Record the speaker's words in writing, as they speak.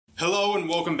Hello and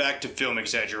welcome back to Film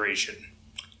Exaggeration.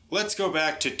 Let's go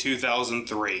back to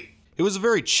 2003. It was a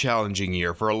very challenging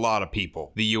year for a lot of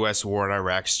people. The US war in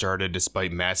Iraq started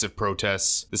despite massive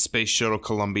protests, the space shuttle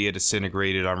Columbia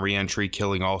disintegrated on re-entry,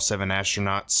 killing all 7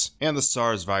 astronauts, and the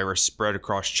SARS virus spread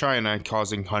across China,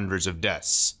 causing hundreds of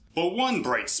deaths. But one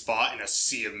bright spot in a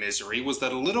sea of misery was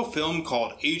that a little film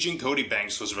called Agent Cody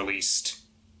Banks was released.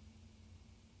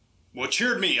 What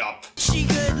cheered me up? She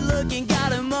good looking,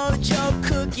 got a mojo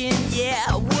cooking,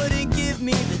 yeah, wouldn't give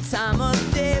me the time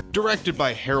of day. Directed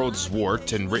by Harold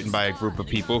Zwart and written by a group of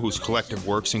people whose collective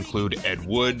works include Ed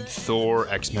Wood, Thor,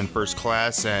 X-Men First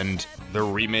Class, and the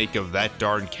remake of That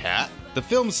Darn Cat. The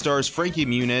film stars Frankie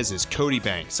Muniz as Cody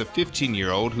Banks, a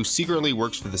 15-year-old who secretly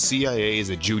works for the CIA as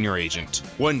a junior agent.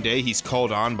 One day, he's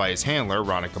called on by his handler,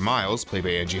 Ronica Miles, played by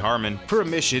Angie Harmon, for a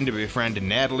mission to befriend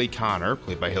Natalie Connor,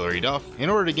 played by Hilary Duff, in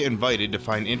order to get invited to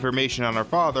find information on her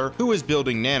father, who is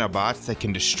building nanobots that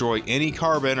can destroy any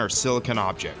carbon or silicon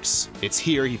objects. It's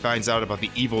here he finds out about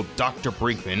the evil Dr.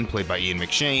 Brinkman, played by Ian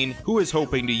McShane, who is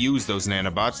hoping to use those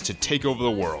nanobots to take over the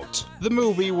world. The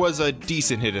movie was a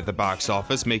decent hit at the box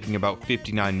office, making about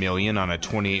 $59 million on a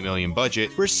 $28 million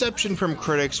budget. Reception from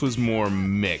critics was more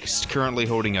mixed, currently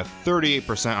holding a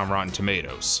 38% on Rotten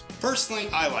Tomatoes. Personally,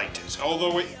 I liked it,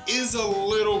 although it is a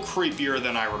little creepier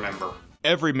than I remember.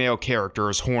 Every male character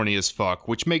is horny as fuck,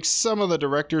 which makes some of the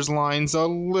director's lines a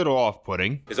little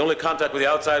off-putting. His only contact with the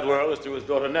outside world is through his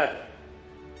daughter Natalie.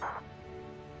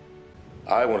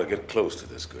 I want to get close to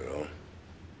this girl.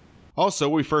 Also,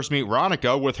 we first meet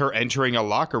Ronica with her entering a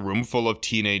locker room full of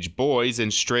teenage boys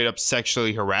and straight up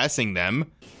sexually harassing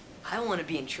them. I want to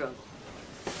be in trouble.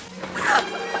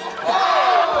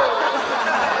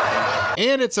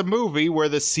 And it's a movie where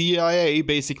the CIA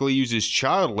basically uses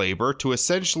child labor to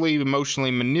essentially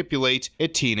emotionally manipulate a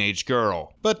teenage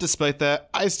girl. But despite that,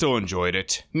 I still enjoyed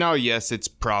it. Now yes, it's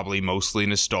probably mostly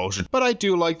nostalgia, but I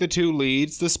do like the 2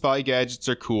 leads, the spy gadgets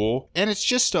are cool, and it's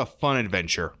just a fun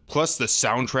adventure. Plus the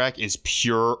soundtrack is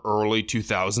pure early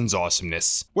 2000s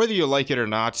awesomeness. Whether you like it or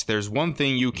not, there's one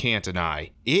thing you can't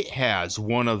deny. It has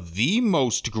one of the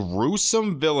most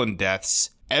gruesome villain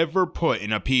deaths ever put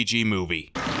in a PG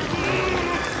movie.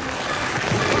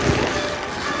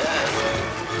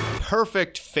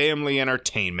 Perfect family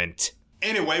entertainment.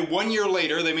 Anyway, 1 year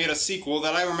later, they made a sequel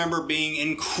that I remember being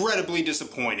incredibly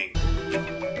disappointing.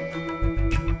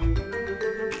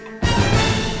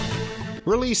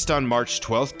 Released on March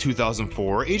 12,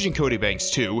 2004, Agent Cody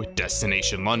Banks 2,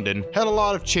 Destination London, had a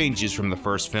lot of changes from the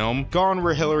first film. Gone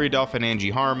were Hilary Duff and Angie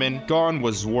Harmon. Gone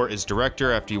was Zwart as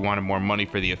director after he wanted more money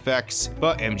for the effects,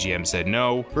 but MGM said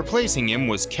no. Replacing him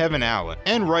was Kevin Allen,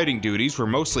 and writing duties were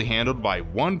mostly handled by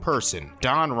one person,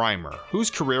 Don Reimer,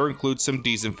 whose career includes some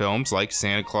decent films like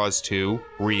Santa Claus 2,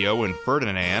 Rio, and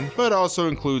Ferdinand, but also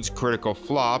includes critical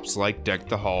flops like Deck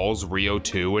the Halls, Rio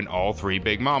 2, and all 3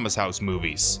 Big Mama's House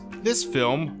movies. This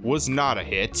film was not a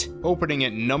hit, opening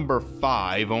at number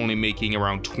 5, only making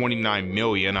around $29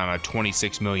 million on a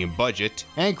 $26 million budget,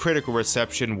 and critical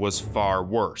reception was far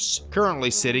worse, currently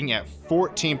sitting at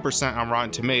 14% on Rotten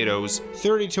Tomatoes,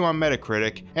 32% on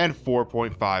Metacritic, and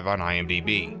 4.5 on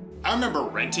IMDb. I remember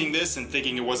renting this and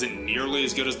thinking it wasn't nearly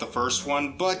as good as the first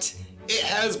one, but it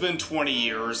has been 20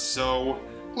 years, so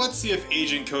let's see if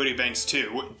Agent Cody Banks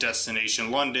 2, Destination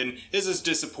London, is as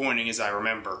disappointing as I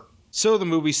remember. So the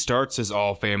movie starts as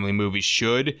all family movies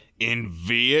should, in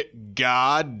Vietnam.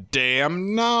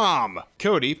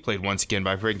 Cody, played once again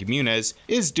by Frankie Muniz,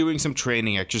 is doing some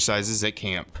training exercises at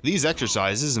camp. These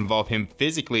exercises involve him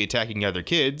physically attacking other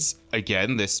kids.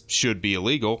 Again, this should be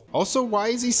illegal. Also, why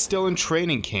is he still in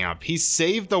training camp? He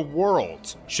saved the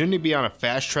world. Shouldn't he be on a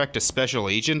fast track to special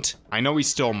agent? I know he's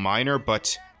still a minor,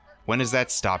 but when has that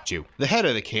stopped you? The head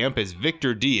of the camp is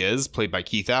Victor Diaz, played by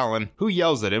Keith Allen, who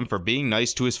yells at him for being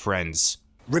nice to his friends.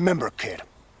 Remember, kid,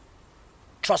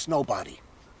 trust nobody,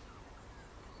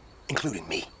 including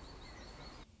me.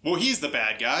 Well, he's the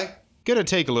bad guy. Gonna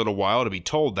take a little while to be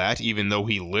told that, even though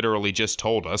he literally just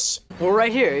told us. We're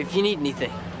right here if you need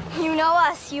anything. You know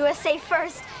us, USA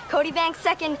first, Cody Banks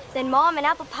second, then Mom and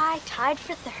Apple Pie tied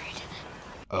for 3rd.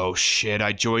 Oh shit,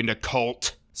 I joined a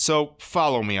cult. So,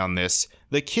 follow me on this.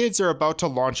 The kids are about to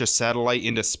launch a satellite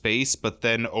into space, but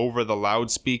then over the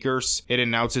loudspeakers, it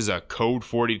announces a Code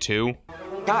 42.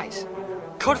 Guys,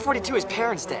 Code 42 is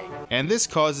Parents' Day. And this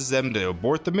causes them to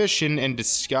abort the mission and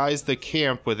disguise the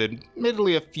camp with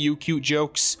admittedly a few cute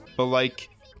jokes, but like,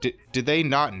 did they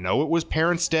not know it was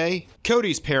Parents' Day?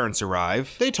 Cody's parents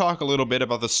arrive. They talk a little bit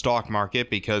about the stock market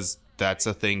because that's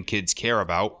a thing kids care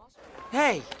about.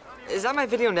 Hey, is that my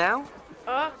video now?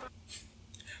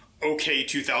 Okay,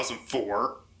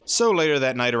 2004. So later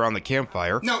that night around the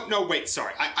campfire... No, wait,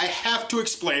 sorry. I have to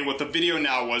explain what the video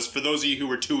now was for those of you who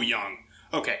were too young.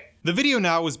 Okay. The Video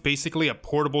Now was basically a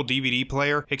portable DVD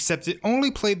player, except it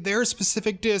only played their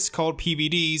specific discs called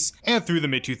PVDs, and through the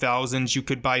mid-2000s you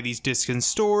could buy these discs in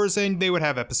stores and they would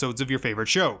have episodes of your favorite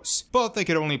shows. But they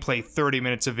could only play 30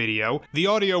 minutes of video, the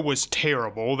audio was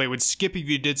terrible, they would skip if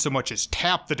you did so much as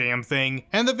tap the damn thing,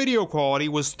 and the video quality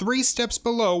was 3 steps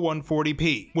below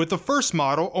 140p, with the first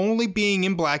model only being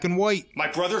in black and white.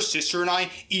 My brother, sister, and I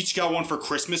each got one for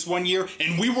Christmas one year,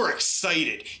 and we were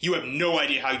excited. You have no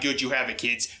idea how good you have it,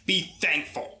 kids. Be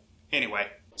thankful. Anyway.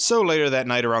 So later that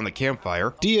night around the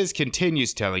campfire, Diaz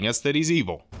continues telling us that he's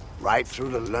evil. Right through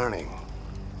the learning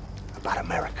about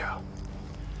America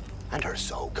and her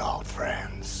so-called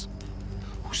friends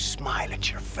who smile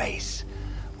at your face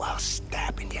while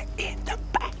stabbing you in the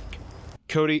back.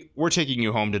 Cody, we're taking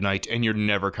you home tonight and you're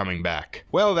never coming back.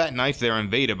 Well, that night they're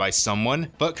invaded by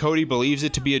someone, but Cody believes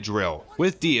it to be a drill,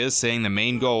 with Diaz saying the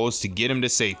main goal is to get him to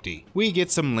safety. We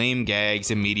get some lame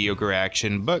gags and mediocre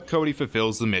action, but Cody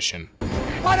fulfills the mission.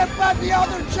 What about the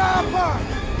other chopper?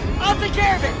 I'll take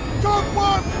care of it. Good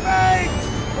work,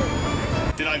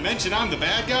 mate! Did I mention I'm the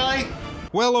bad guy?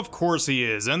 Well, of course he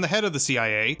is, and the head of the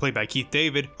CIA, played by Keith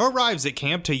David, arrives at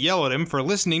camp to yell at him for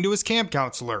listening to his camp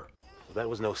counselor. That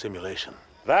was no simulation.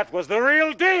 That was the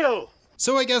real deal!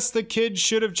 So I guess the kids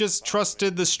should have just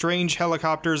trusted the strange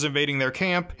helicopters invading their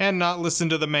camp and not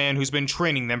listened to the man who's been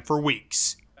training them for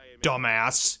weeks.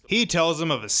 Dumbass. He tells them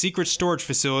of a secret storage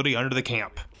facility under the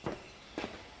camp.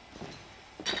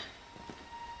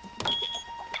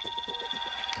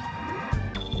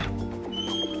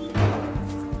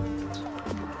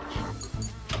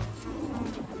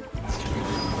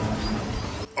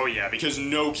 Oh yeah, because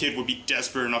no kid would be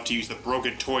desperate enough to use the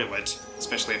broken toilet,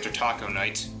 especially after taco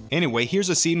night. Anyway, here's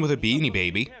a scene with a Beanie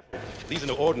Baby. These are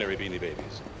no ordinary Beanie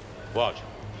Babies. Watch.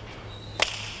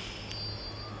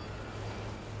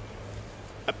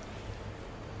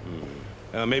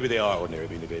 Maybe they are ordinary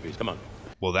Beanie Babies. Come on.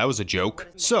 Well, that was a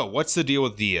joke. So, what's the deal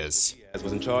with Diaz? Diaz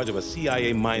was in charge of a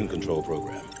CIA mind control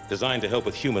program designed to help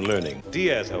with human learning.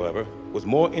 Diaz, however, was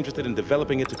more interested in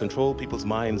developing it to control people's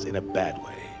minds in a bad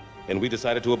way. And we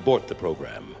decided to abort the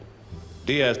program.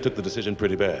 Diaz took the decision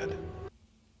pretty bad.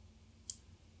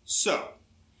 So,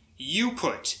 you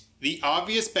put the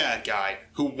obvious bad guy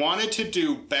who wanted to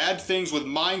do bad things with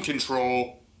mind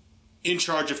control in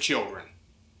charge of children.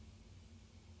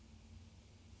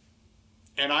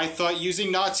 And I thought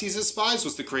using Nazis as spies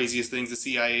was the craziest things the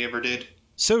CIA ever did.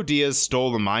 So Diaz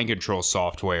stole the mind control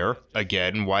software.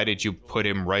 Again, why did you put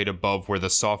him right above where the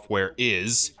software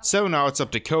is? So now it's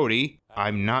up to Cody.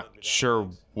 I'm not sure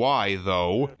why,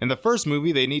 though. In the first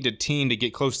movie, they need a teen to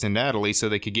get close to Natalie so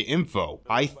they could get info.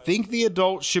 I think the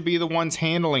adults should be the ones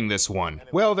handling this one.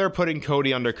 Well, they're putting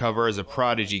Cody undercover as a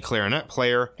prodigy clarinet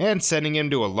player and sending him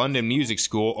to a London music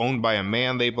school owned by a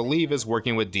man they believe is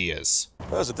working with Diaz.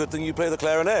 Well, it's a good thing you play the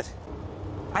clarinet.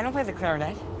 I don't play the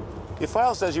clarinet. Your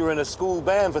file says you were in a school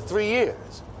band for 3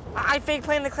 years. I fake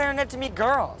playing the clarinet to meet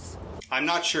girls. I'm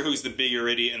not sure who's the bigger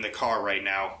idiot in the car right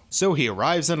now. So he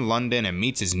arrives in London and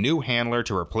meets his new handler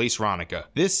to replace Ronica.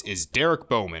 This is Derek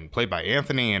Bowman, played by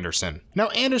Anthony Anderson. Now,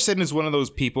 Anderson is one of those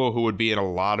people who would be in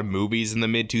a lot of movies in the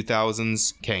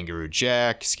mid-2000s. Kangaroo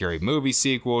Jack, Scary Movie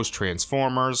sequels,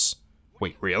 Transformers.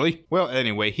 Wait, really? Well,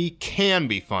 anyway, he can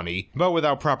be funny, but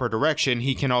without proper direction,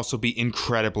 he can also be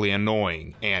incredibly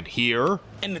annoying. And here...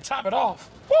 And to top it off,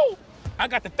 woo! I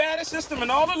got the fattest system in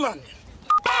all of London.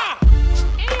 Ah!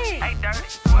 Hey, Dirty,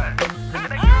 what? Look at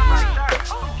that girl right there.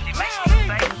 She makes me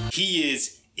say. He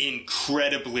is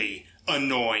incredibly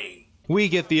annoying. We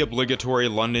get the obligatory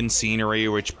London scenery,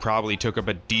 which probably took up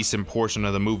a decent portion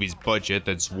of the movie's budget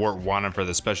that Zwart wanted for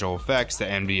the special effects that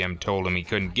MGM told him he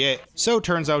couldn't get. So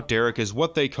turns out Derek is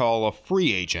what they call a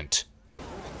free agent.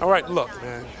 All right, look,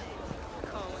 man.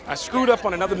 I screwed up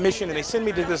on another mission and they sent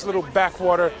me to this little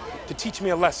backwater to teach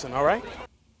me a lesson, all right?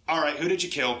 All right, who did you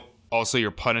kill? Also,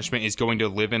 your punishment is going to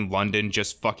live in London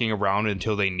just fucking around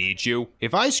until they need you.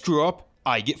 If I screw up,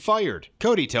 I get fired.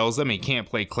 Cody tells them he can't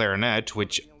play clarinet,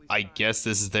 which I guess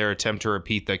this is their attempt to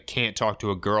repeat the can't talk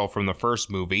to a girl from the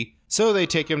first movie. So they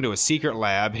take him to a secret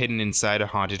lab hidden inside a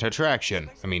haunted attraction.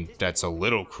 I mean, that's a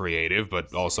little creative,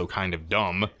 but also kind of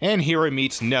dumb. And here he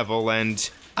meets Neville, and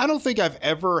I don't think I've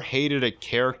ever hated a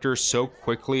character so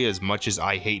quickly as much as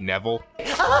I hate Neville.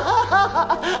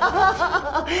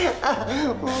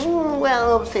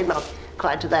 Well, obviously not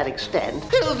quite to that extent.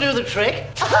 It'll do the trick.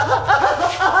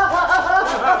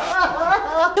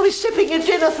 be sipping your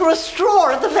dinner through a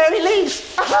straw at the very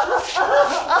least.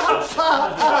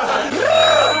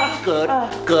 Good.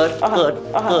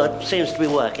 Seems to be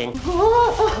working. Come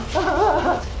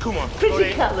on.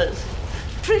 Pretty colours.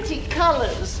 Pretty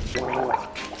colours. A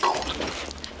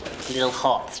little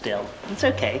hot still. It's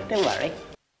okay, don't worry.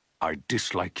 I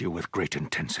dislike you with great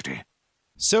intensity.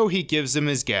 So he gives him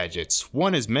his gadgets.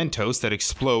 One is Mentos that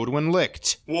explode when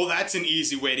licked. Well, that's an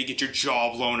easy way to get your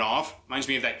jaw blown off. Reminds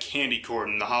me of that candy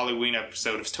corn in the Halloween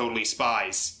episode of Totally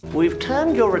Spies. We've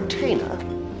turned your retainer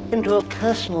into a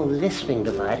personal listening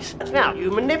device. Now, you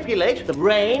manipulate the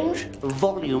range,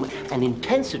 volume, and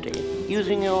intensity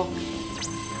using your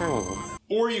tongue.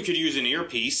 Or you could use an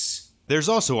earpiece. There's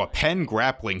also a pen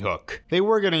grappling hook. They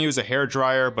were gonna use a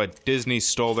hairdryer, but Disney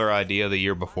stole their idea the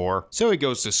year before. So he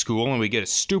goes to school and we get a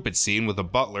stupid scene with a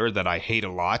butler that I hate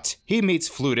a lot. He meets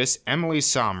flutist Emily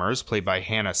Sommers, played by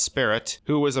Hannah Sparrett,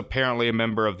 who was apparently a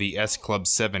member of the S Club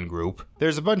 7 group.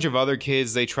 There's a bunch of other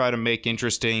kids they try to make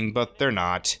interesting, but they're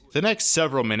not. The next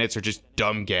several minutes are just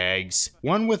dumb gags.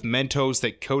 One with Mentos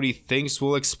that Cody thinks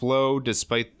will explode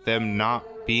despite them not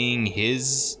being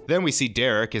his. Then we see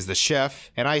Derek as the chef,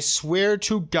 and I swear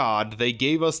to God they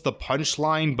gave us the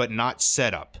punchline but not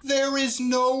setup. There is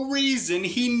no reason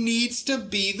he needs to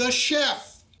be the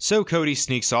chef. So Cody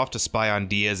sneaks off to spy on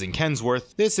Diaz and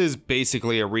Kensworth. This is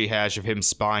basically a rehash of him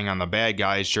spying on the bad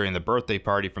guys during the birthday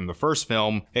party from the first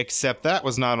film, except that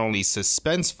was not only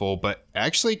suspenseful, but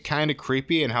actually kinda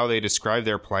creepy in how they describe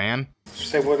their plan.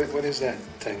 Say, what is that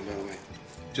thing, by the way?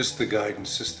 Just the guidance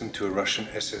system to a Russian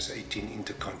SS-18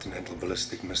 intercontinental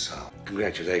ballistic missile.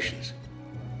 Congratulations.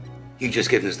 You've just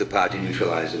given us the power to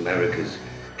neutralize America's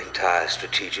entire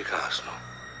strategic arsenal.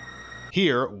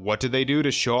 Here, what did they do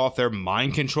to show off their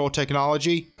mind control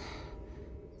technology?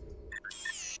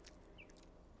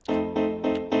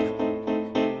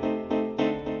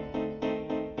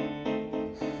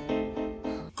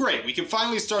 Great, we can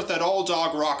finally start that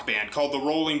all-dog rock band called the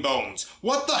Rolling Bones.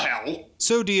 What the hell?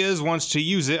 So Diaz wants to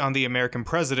use it on the American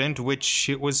president, which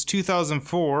it was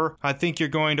 2004. I think you're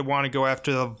going to want to go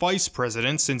after the vice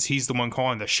president since he's the one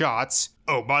calling the shots.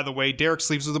 Oh, by the way, Derek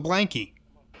sleeps with a blankie.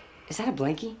 Is that a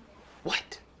blankie?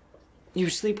 What? You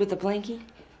sleep with a blankie?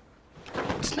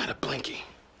 It's not a blankie.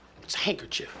 It's a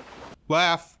handkerchief.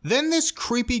 Laugh. Then this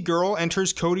creepy girl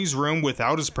enters Cody's room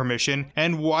without his permission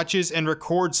and watches and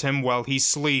records him while he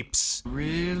sleeps.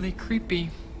 Really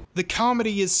creepy. The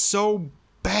comedy is so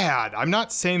bad. I'm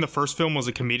not saying the first film was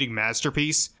a comedic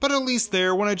masterpiece, but at least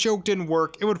there, when a joke didn't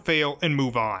work, it would fail and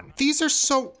move on. These are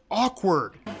so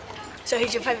awkward. So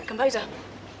who's your favourite composer?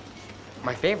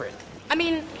 My favorite? I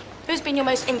mean, who's been your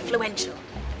most influential?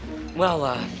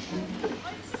 Well,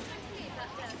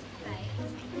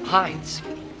 Heinz.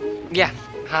 Yeah,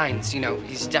 Heinz, you know,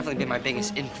 he's definitely been my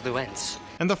biggest influence.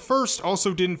 And the first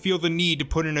also didn't feel the need to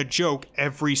put in a joke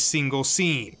every single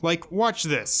scene. Like, watch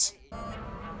this.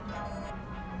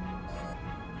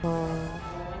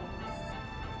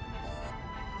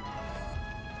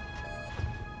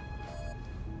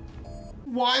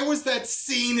 Why was that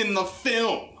scene in the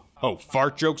film? Oh,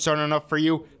 fart jokes aren't enough for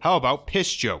you? How about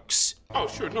piss jokes? Oh,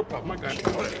 sure, no problem. I got it.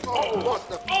 Oh, what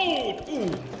the? Oh,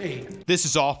 ooh, hey. This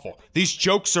is awful. These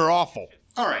jokes are awful.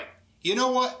 Alright, you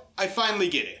know what? I finally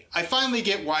get it. I finally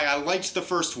get why I liked the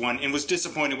first one and was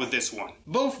disappointed with this one.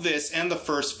 Both this and the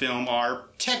first film are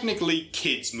technically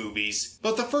kids' movies,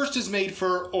 but the first is made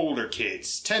for older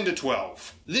kids, 10 to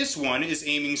 12. This one is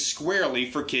aiming squarely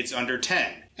for kids under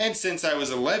 10. And since I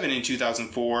was 11 in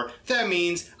 2004, that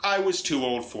means I was too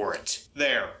old for it.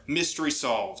 There, mystery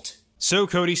solved. So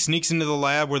Cody sneaks into the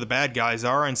lab where the bad guys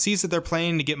are and sees that they're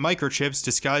planning to get microchips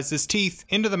disguised as teeth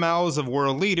into the mouths of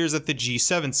world leaders at the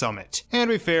G7 summit.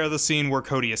 And to be fair, the scene where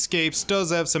Cody escapes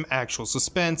does have some actual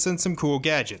suspense and some cool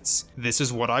gadgets. This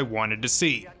is what I wanted to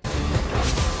see.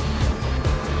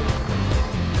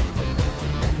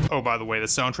 Oh, by the way, the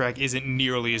soundtrack isn't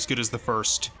nearly as good as the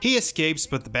first. He escapes,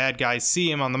 but the bad guys see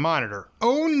him on the monitor.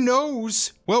 Oh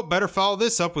noes! Well, better follow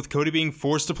this up with Cody being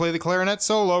forced to play the clarinet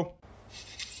solo.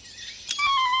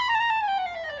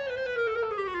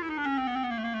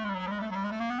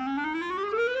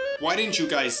 Why didn't you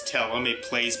guys tell him it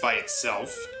plays by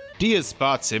itself? Diaz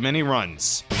spots him and he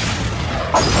runs.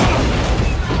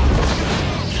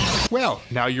 Well,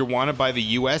 now you're wanted by the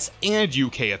US and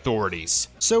UK authorities.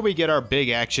 So we get our big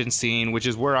action scene, which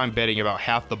is where I'm betting about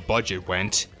half the budget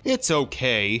went. It's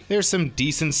okay, there's some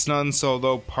decent stunts,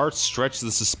 although parts stretch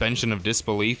the suspension of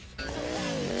disbelief.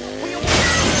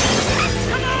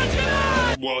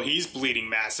 Well, he's bleeding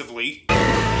massively.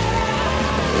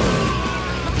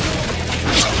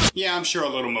 Yeah, I'm sure a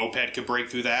little moped could break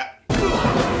through that.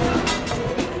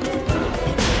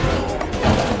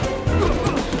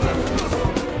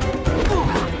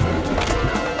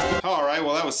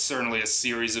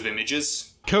 series of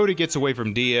images. Cody gets away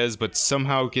from Diaz, but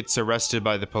somehow gets arrested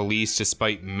by the police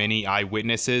despite many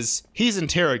eyewitnesses. He's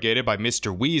interrogated by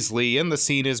Mr. Weasley, and the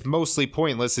scene is mostly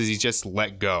pointless as he's just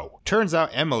let go. Turns out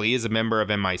Emily is a member of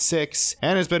MI6,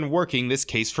 and has been working this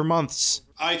case for months.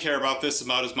 I care about this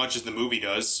about as much as the movie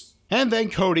does. And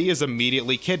then Cody is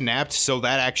immediately kidnapped, so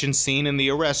that action scene and the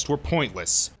arrest were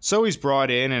pointless. So he's brought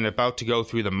in and about to go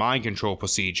through the mind control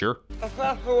procedure.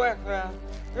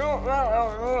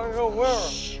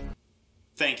 Shh.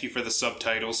 Thank you for the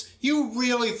subtitles. You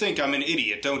really think I'm an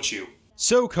idiot, don't you?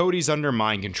 So Cody's under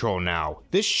mind control now.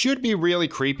 This should be really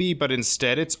creepy, but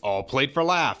instead it's all played for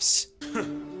laughs.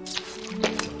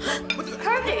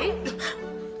 Cody?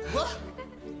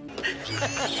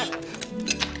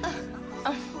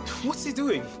 What's he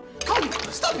doing? Cody,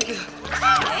 stop it!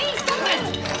 Hey, stop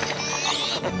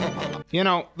it! You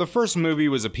know, the first movie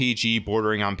was a PG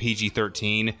bordering on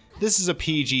PG-13. This is a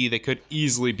PG that could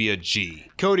easily be a G.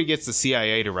 Cody gets the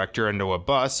CIA director into a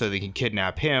bus so they can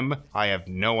kidnap him. I have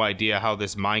no idea how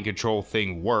this mind control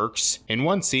thing works. In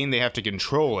one scene, they have to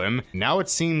control him. Now it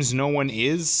seems no one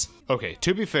is. Okay,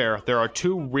 to be fair, there are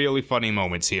two really funny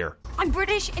moments here. I'm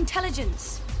British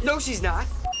intelligence. No, she's not.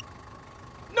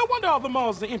 No wonder all the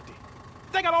malls are empty.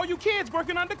 They got all you kids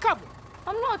working undercover.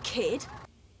 I'm not a kid.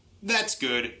 That's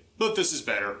good, but this is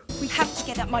better. We have to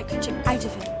get that microchip out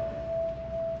of him.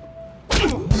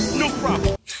 No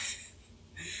problem.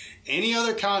 Any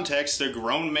other context, a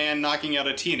grown man knocking out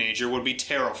a teenager would be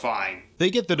terrifying. They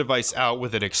get the device out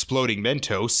with an exploding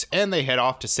Mentos, and they head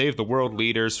off to save the world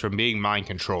leaders from being mind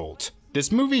controlled.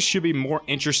 This movie should be more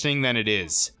interesting than it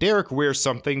is. Derek wears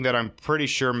something that I'm pretty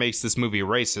sure makes this movie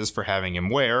racist for having him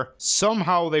wear.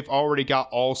 Somehow they've already got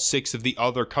all 6 of the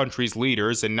other countries'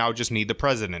 leaders and now just need the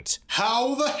president.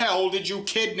 How the hell did you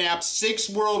kidnap 6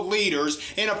 world leaders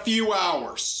in a few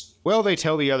hours? Well, they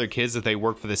tell the other kids that they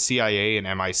work for the CIA and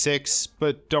MI6,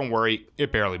 but don't worry,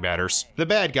 it barely matters. The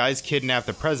bad guys kidnap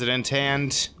the president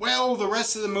and... well, the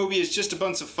rest of the movie is just a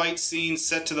bunch of fight scenes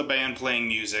set to the band playing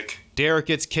music. Derek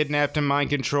gets kidnapped and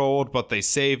mind controlled, but they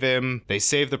save him. They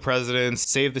save the president,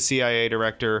 save the CIA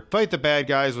director, fight the bad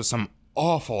guys with some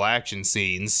awful action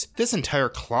scenes. This entire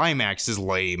climax is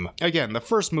lame. Again, the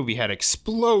first movie had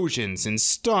explosions and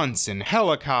stunts and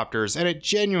helicopters, and it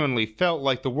genuinely felt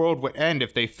like the world would end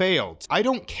if they failed. I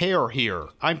don't care here.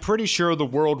 I'm pretty sure the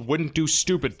world wouldn't do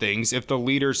stupid things if the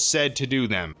leaders said to do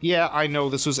them. Yeah, I know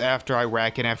this was after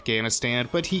Iraq and Afghanistan,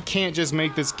 but he can't just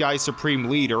make this guy supreme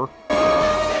leader.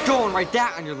 Go and write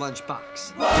that on your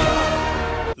lunchbox.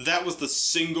 That was the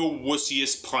single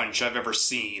wussiest punch I've ever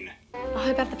seen. I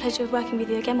hope I have the pleasure of working with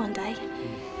you again one day.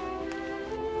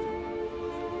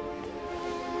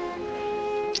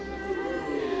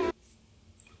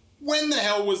 When the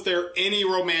hell was there any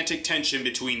romantic tension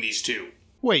between these two?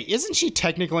 Wait, isn't she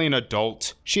technically an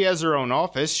adult? She has her own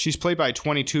office, she's played by a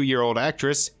 22-year-old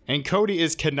actress, and Cody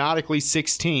is canonically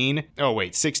 16. Oh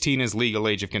wait, 16 is legal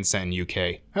age of consent in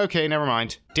UK. Okay, never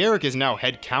mind. Derek is now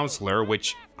head counselor,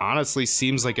 which honestly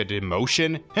seems like a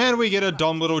demotion. And we get a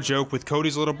dumb little joke with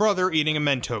Cody's little brother eating a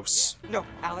Mentos. No,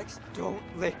 Alex, don't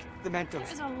lick the Mentos.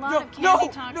 There's a lot of candy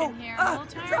talk in here. I'm a little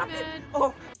tired of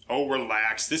it. Oh,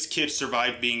 relax. This kid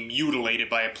survived being mutilated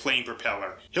by a plane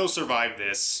propeller. He'll survive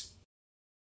this.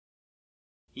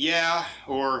 Yeah,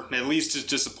 or at least as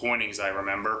disappointing as I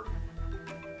remember.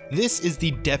 This is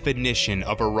the definition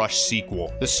of a rushed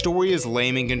sequel. The story is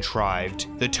lame and contrived,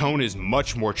 the tone is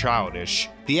much more childish,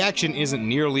 the action isn't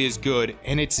nearly as good,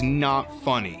 and it's not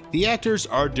funny. The actors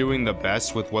are doing the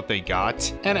best with what they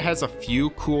got, and it has a few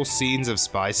cool scenes of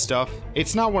spy stuff.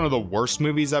 It's not one of the worst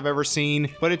movies I've ever seen,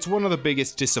 but it's one of the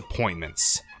biggest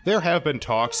disappointments. There have been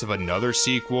talks of another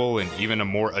sequel and even a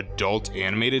more adult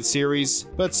animated series,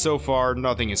 but so far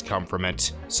nothing has come from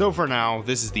it. So for now,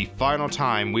 this is the final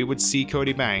time we would see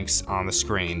Cody Banks on the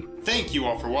screen. Thank you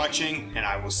all for watching, and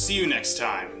I will see you next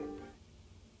time.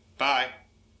 Bye.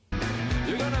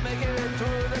 You're gonna make it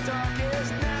through the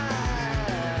darkest night.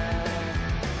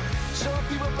 Some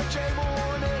people portray more